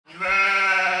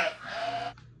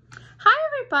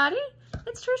everybody,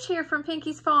 it's Trish here from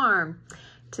Pinky's Farm.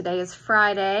 Today is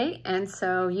Friday, and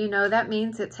so you know that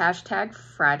means it's hashtag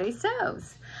Friday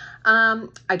Sews.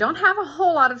 I don't have a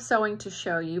whole lot of sewing to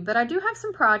show you, but I do have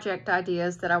some project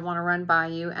ideas that I want to run by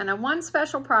you, and one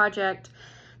special project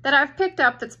that I've picked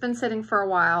up that's been sitting for a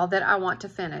while that I want to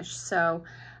finish. So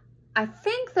I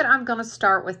think that I'm going to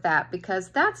start with that because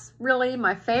that's really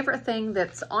my favorite thing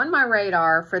that's on my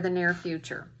radar for the near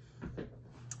future.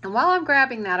 And while I'm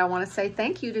grabbing that, I want to say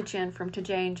thank you to Jen from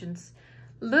Today and Jen's.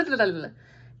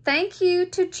 Thank you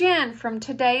to Jen from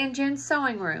Today and Jen's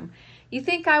Sewing Room. You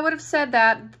think I would have said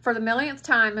that for the millionth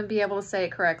time and be able to say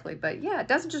it correctly, but yeah, it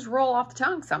doesn't just roll off the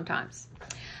tongue sometimes.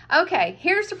 Okay,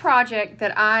 here's the project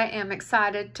that I am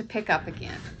excited to pick up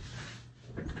again.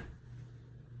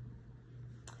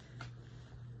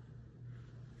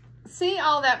 See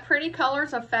all that pretty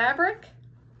colors of fabric?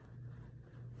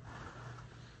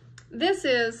 This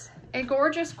is a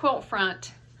gorgeous quilt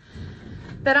front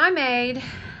that I made,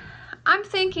 I'm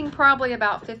thinking probably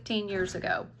about 15 years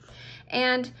ago.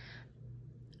 And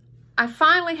I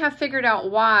finally have figured out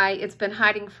why it's been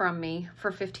hiding from me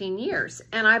for 15 years.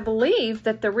 And I believe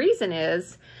that the reason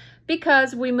is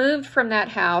because we moved from that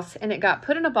house and it got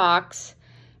put in a box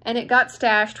and it got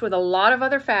stashed with a lot of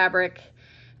other fabric.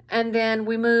 And then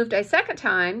we moved a second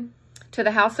time to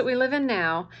the house that we live in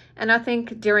now. And I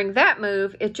think during that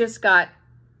move, it just got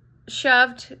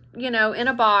shoved, you know, in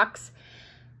a box.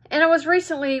 And I was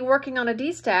recently working on a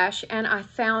destash and I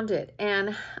found it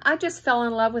and I just fell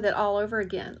in love with it all over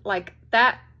again. Like,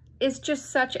 that is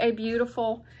just such a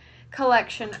beautiful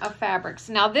collection of fabrics.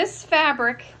 Now this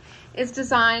fabric is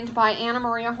designed by Anna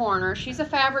Maria Horner. She's a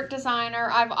fabric designer.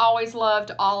 I've always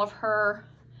loved all of her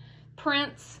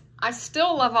prints. I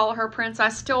still love all of her prints. I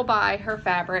still buy her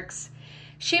fabrics.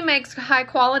 She makes high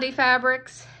quality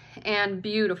fabrics and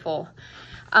beautiful.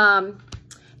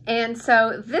 And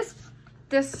so this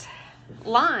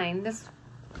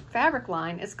fabric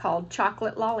line is called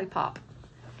Chocolate Lollipop.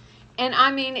 And I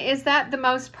mean, is that the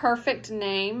most perfect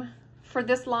name for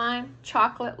this line?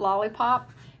 Chocolate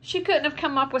Lollipop? She couldn't have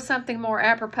come up with something more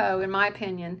apropos, in my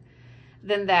opinion,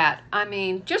 than that. I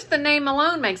mean, just the name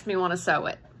alone makes me want to sew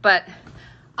it. But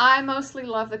I mostly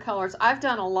love the colors. I've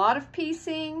done a lot of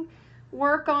piecing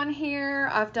work on here.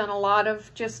 I've done a lot of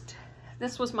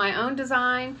this was my own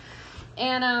design.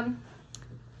 And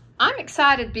I'm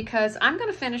excited because I'm going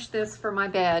to finish this for my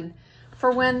bed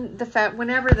for when not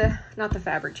the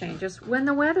fabric changes, when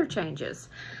the weather changes.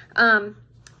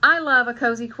 I love a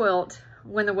cozy quilt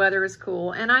when the weather is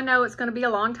cool. And I know it's going to be a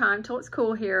long time till it's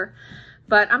cool here,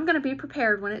 but I'm going to be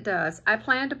prepared when it does. I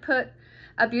plan to put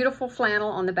a beautiful flannel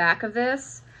on the back of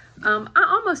this. I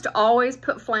almost always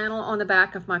put flannel on the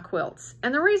back of my quilts.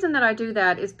 And the reason that I do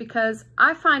that is because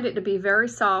I find it to be very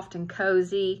soft and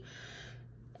cozy.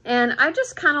 And I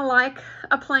just kind of like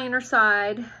a plainer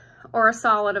side or a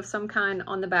solid of some kind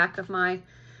on the back of my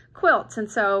quilts.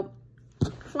 And so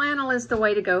flannel is the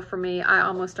way to go for me. I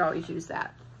almost always use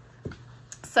that.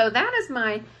 So that is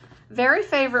my very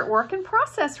favorite work in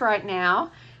process right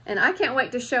now. And I can't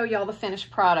wait to show y'all the finished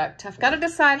product. I've got to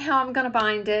decide how I'm going to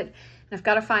bind it. And I've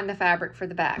got to find the fabric for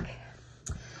the back.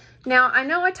 Now, I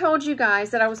know I told you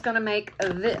guys that I was going to make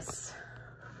this.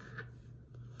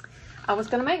 I was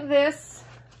going to make this,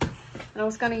 and I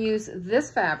was going to use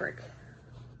this fabric.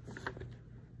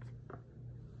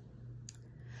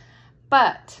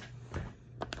 But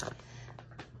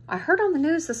I heard on the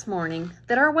news this morning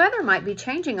that our weather might be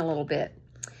changing a little bit.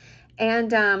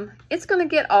 And it's going to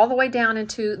get all the way down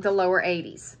into the lower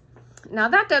 80s. Now,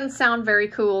 that doesn't sound very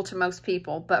cool to most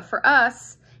people, but for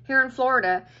us here in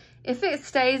Florida, if it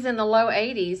stays in the low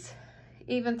 80s,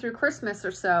 even through Christmas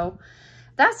or so,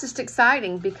 that's just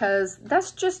exciting because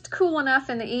that's just cool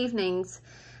enough in the evenings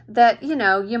that, you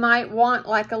know, you might want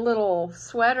like a little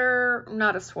sweater,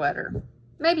 not a sweater,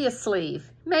 maybe a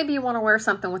sleeve. Maybe you want to wear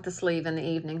something with the sleeve in the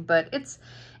evening, but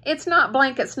it's not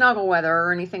blanket snuggle weather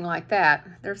or anything like that.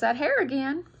 There's that hair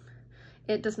again.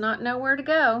 It does not know where to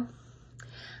go.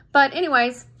 But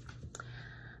anyways,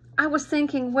 I was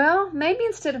thinking, well, maybe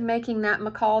instead of making that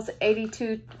McCall's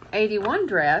 82-81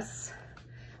 dress,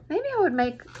 maybe I would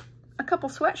make a couple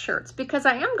sweatshirts because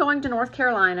I am going to North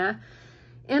Carolina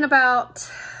in about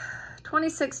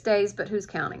 26 days, but who's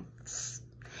counting?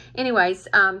 Anyways,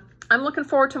 I'm looking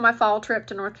forward to my fall trip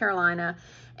to North Carolina,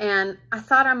 and I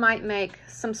thought I might make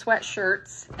some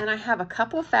sweatshirts, and I have a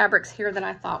couple of fabrics here that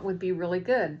I thought would be really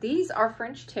good. These are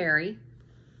French terry.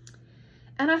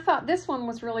 And I thought this one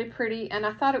was really pretty, and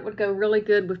I thought it would go really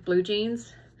good with blue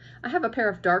jeans. I have a pair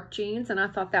of dark jeans, and I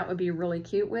thought that would be really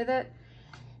cute with it.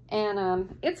 And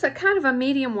it's a kind of a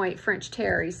medium weight French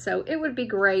terry, so it would be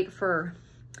great for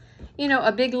you know,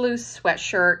 a big loose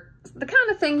sweatshirt, the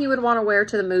kind of thing you would want to wear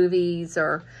to the movies,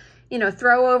 or, you know,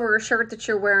 throw over a shirt that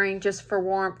you're wearing just for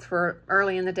warmth for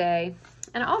early in the day.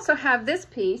 And I also have this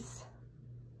piece.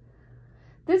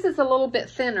 This is a little bit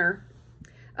thinner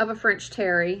of a French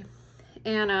terry,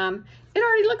 and it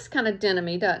already looks kind of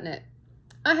denim-y, doesn't it?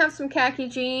 I have some khaki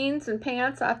jeans and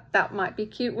pants. I thought might be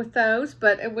cute with those,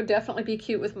 but it would definitely be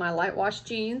cute with my light wash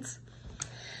jeans.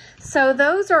 So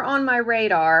those are on my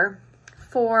radar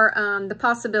for the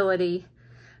possibility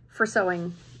for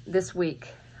sewing this week.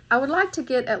 I would like to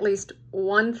get at least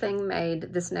one thing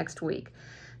made this next week.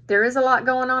 There is a lot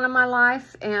going on in my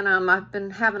life, and I've been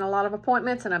having a lot of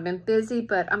appointments and I've been busy,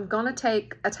 but I'm gonna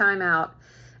take a time out,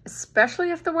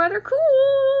 especially if the weather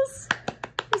cools.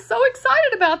 I'm so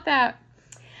excited about that.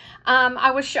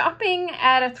 I was shopping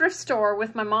at a thrift store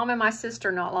with my mom and my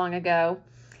sister not long ago,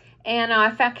 and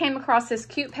I came across this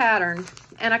cute pattern,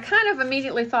 and I kind of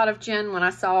immediately thought of Jen when I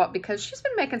saw it, because she's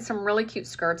been making some really cute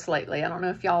skirts lately. I don't know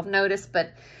if y'all have noticed,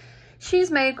 but she's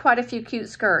made quite a few cute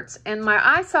skirts, and my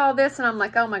eye saw this and I'm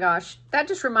like, oh my gosh, that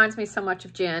just reminds me so much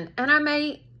of Jen, and I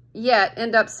may yet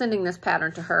end up sending this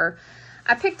pattern to her.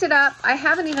 I picked it up. I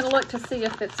haven't even looked to see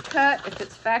if it's cut, if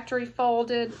it's factory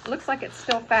folded. It looks like it's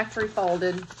still factory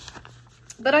folded.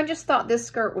 But I just thought this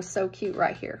skirt was so cute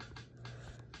right here.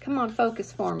 Come on,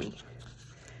 focus for me.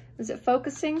 Is it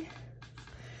focusing?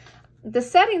 The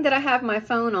setting that I have my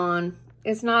phone on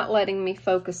is not letting me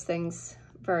focus things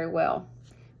very well.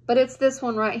 But it's this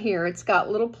one right here. It's got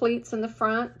little pleats in the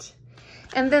front.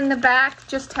 And then the back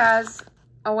just has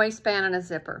a waistband and a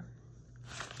zipper.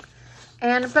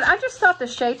 But I just thought the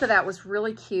shape of that was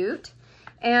really cute.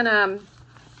 And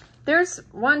there's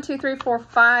 1, 2, 3, 4,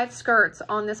 5 skirts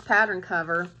on this pattern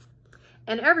cover,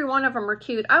 and every one of them are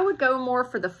cute. I would go more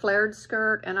for the flared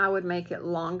skirt, and I would make it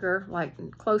longer, like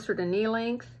closer to knee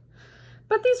length.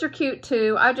 But these are cute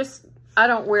too. I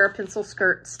don't wear a pencil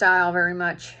skirt style very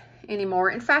much anymore.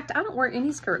 In fact, I don't wear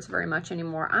any skirts very much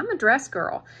anymore. I'm a dress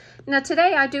girl. Now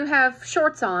today I do have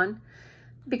shorts on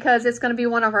because it's going to be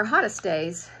one of our hottest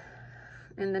days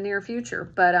in the near future.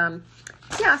 But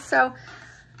yeah, so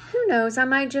who knows, I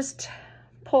might just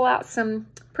pull out some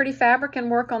pretty fabric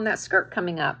and work on that skirt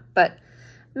coming up. But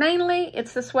mainly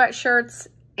it's the sweatshirts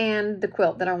and the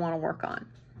quilt that I want to work on.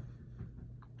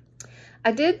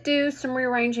 I did do some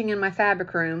rearranging in my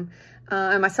fabric room,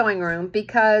 in my sewing room,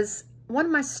 because one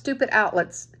of my stupid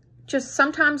outlets just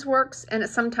sometimes works and it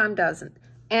sometimes doesn't.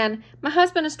 And my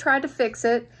husband has tried to fix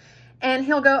it, and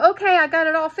he'll go, okay, I got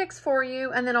it all fixed for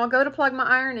you. And then I'll go to plug my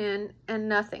iron in and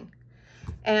nothing.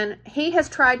 And he has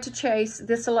tried to chase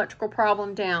this electrical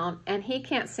problem down, and he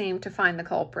can't seem to find the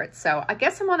culprit. So I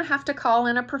guess I'm gonna have to call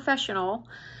in a professional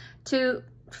to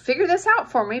figure this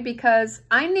out for me, because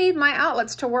I need my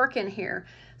outlets to work in here.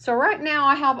 So right now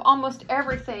I have almost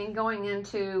everything going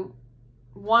into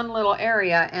one little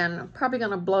area, and I'm probably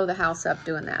gonna blow the house up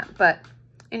doing that. But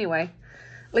anyway,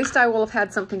 at least I will have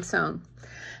had something sewn.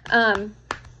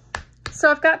 So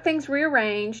I've got things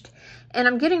rearranged, and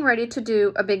I'm getting ready to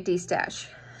do a big D-stash.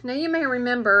 Now you may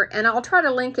remember, and I'll try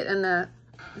to link it in the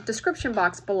description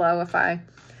box below if I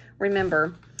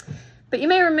remember, but you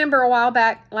may remember a while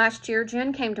back last year,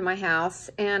 Jen came to my house,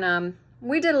 and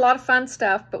we did a lot of fun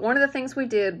stuff, but one of the things we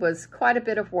did was quite a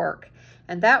bit of work,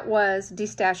 and that was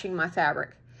de-stashing my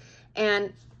fabric.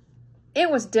 And it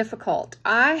was difficult.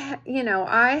 I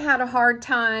had a hard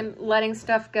time letting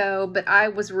stuff go, but I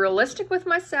was realistic with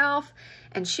myself,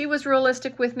 and she was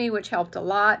realistic with me, which helped a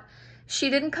lot. She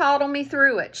didn't coddle me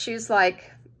through it. She's like,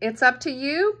 it's up to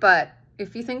you, but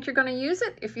if you think you're going to use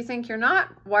it, if you think you're not,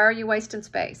 why are you wasting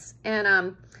space?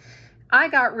 And I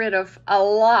got rid of a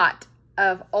lot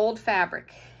of old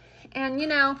fabric. And, you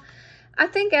know, I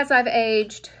think as I've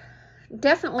aged,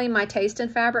 definitely my taste in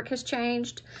fabric has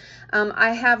changed.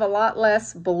 I have a lot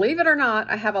less, believe it or not,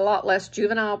 I have a lot less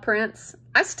juvenile prints.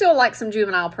 I still like some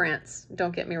juvenile prints,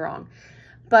 don't get me wrong.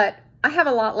 But I have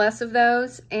a lot less of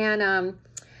those. And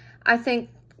I think,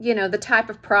 you know, the type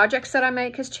of projects that I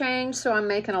make has changed. So I'm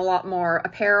making a lot more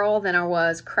apparel than I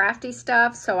was crafty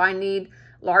stuff. So I need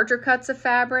larger cuts of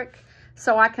fabric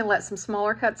so I can let some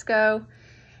smaller cuts go.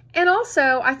 And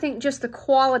also, I think just the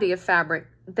quality of fabric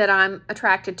that I'm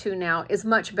attracted to now is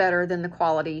much better than the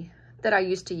quality that I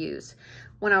used to use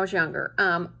when I was younger.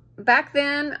 Back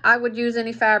then, I would use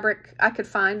any fabric I could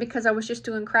find because I was just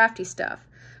doing crafty stuff.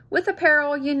 With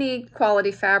apparel, you need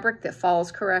quality fabric that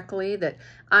falls correctly, that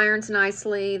irons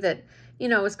nicely, that, you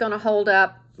know, is going to hold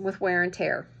up with wear and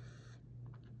tear.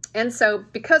 And so,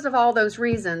 because of all those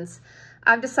reasons,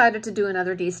 I've decided to do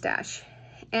another D-stash.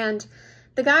 And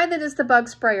the guy that is the bug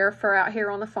sprayer for out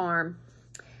here on the farm,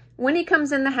 when he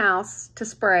comes in the house to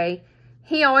spray,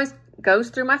 he always goes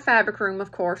through my fabric room,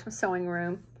 of course, my sewing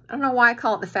room. I don't know why I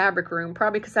call it the fabric room,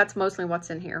 probably because that's mostly what's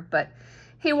in here. But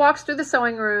he walks through the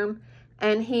sewing room,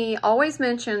 and he always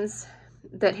mentions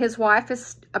that his wife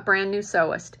is a brand new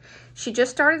sewist. She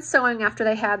just started sewing after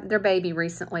they had their baby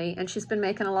recently, and she's been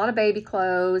making a lot of baby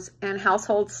clothes and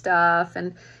household stuff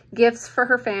and gifts for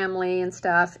her family and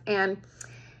stuff. And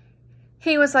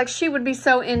he was like, she would be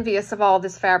so envious of all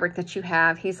this fabric that you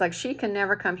have. He's like, she can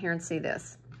never come here and see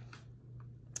this.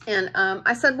 And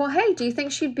I said, well, hey, do you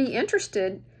think she'd be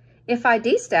interested if I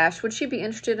de-stash? Would she be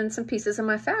interested in some pieces of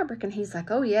my fabric? And he's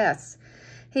like, oh, yes.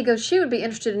 He goes, she would be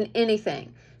interested in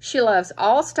anything. She loves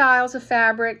all styles of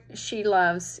fabric. She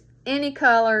loves any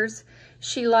colors.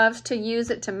 She loves to use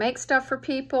it to make stuff for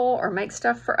people or make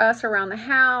stuff for us around the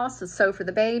house and sew for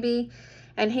the baby.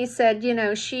 And he said, you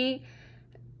know, she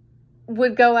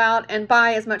would go out and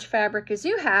buy as much fabric as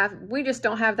you have. We just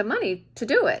don't have the money to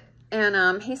do it.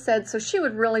 And he said, so she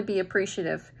would really be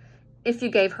appreciative if you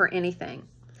gave her anything.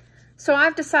 So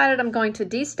I've decided I'm going to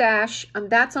de-stash.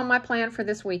 That's on my plan for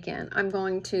this weekend. I'm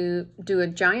going to do a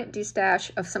giant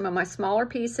de-stash of some of my smaller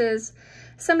pieces,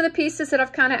 some of the pieces that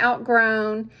I've kind of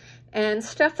outgrown, and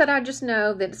stuff that I just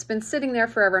know that it's been sitting there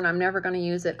forever and I'm never going to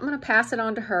use it. I'm going to pass it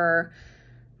on to her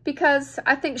because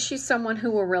I think she's someone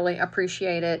who will really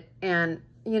appreciate it and,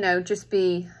 you know, just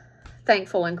be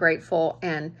thankful and grateful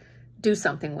and do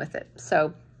something with it.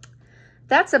 So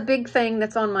that's a big thing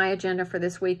that's on my agenda for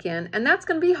this weekend. And that's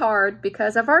going to be hard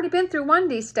because I've already been through one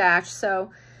de-stash.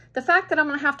 So the fact that I'm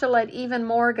going to have to let even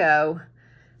more go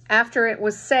after it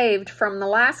was saved from the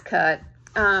last cut,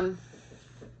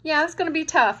 yeah, it's going to be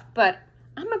tough. But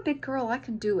I'm a big girl. I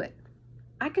can do it.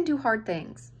 I can do hard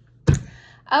things.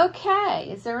 Okay,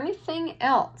 is there anything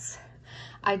else?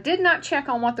 I did not check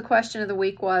on what the question of the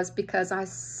week was because I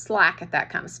slack at that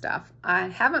kind of stuff. I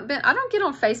don't get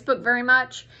on Facebook very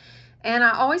much. And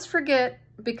I always forget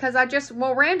because I just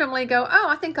will randomly go, oh,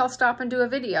 I think I'll stop and do a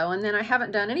video. And then I haven't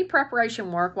done any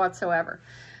preparation work whatsoever.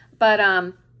 But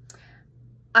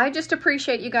I just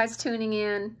appreciate you guys tuning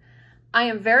in. I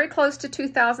am very close to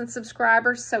 2,000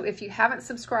 subscribers. So if you haven't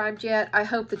subscribed yet, I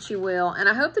hope that you will. And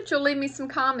I hope that you'll leave me some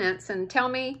comments and tell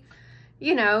me,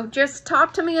 you know, just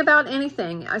talk to me about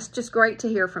anything. It's just great to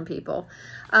hear from people.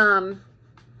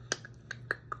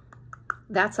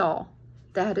 That's all.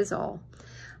 That is all.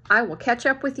 I will catch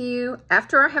up with you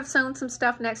after I have sewn some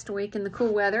stuff next week in the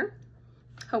cool weather,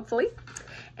 hopefully.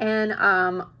 And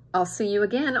I'll see you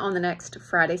again on the next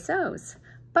Friday Sews.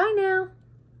 Bye now.